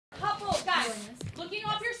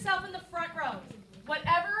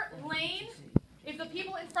lane, if the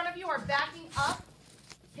people in front of you are backing up,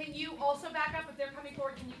 can you also back up? If they're coming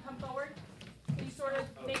forward, can you come forward? Can you sort of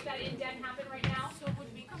make that indent happen right now? So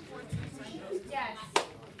would we come forward to the side? Yes.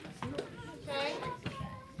 Okay.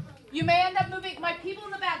 You may end up moving, my people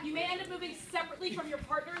in the back, you may end up moving separately from your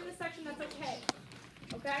partner in this section. That's okay.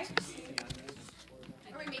 Okay?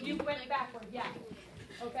 You went backward, yeah.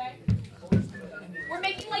 Okay? We're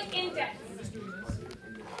making like indents.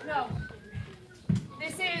 No.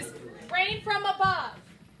 This is rain from above.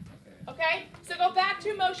 Okay? So go back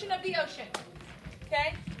to motion of the ocean.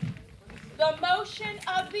 Okay? The motion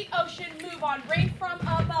of the ocean, move on. Rain from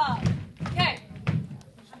above. Okay.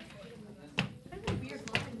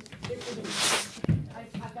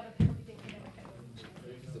 I've got a perfect date.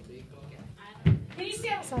 Can you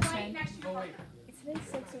stand right next to your partner? It's been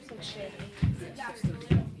 6 or 6 days. Sit down.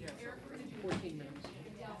 14 minutes.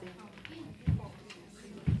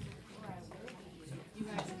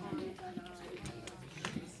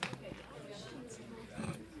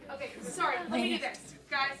 Okay, sorry, let me do this.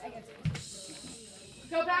 Guys,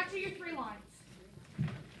 go back to your 3 lines.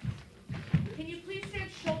 Can you please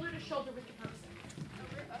stand shoulder to shoulder with the person?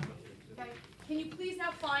 Okay. Can you please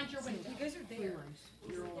now find your window? You guys are there.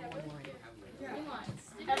 You're all on one line. 3 lines.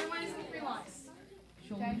 Everyone is in 3 lines.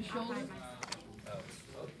 Shoulder to shoulder.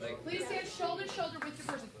 Please stand shoulder to shoulder with your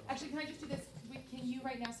person. Actually, can I just do this? Can you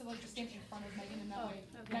right now, so like just stand in front of Megan, and that way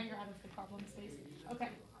now you're out of the problem space. Okay.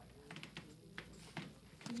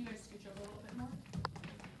 Can you guys scooch over a little bit more?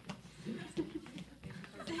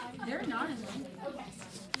 They're not in line. Okay.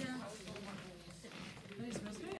 Yeah.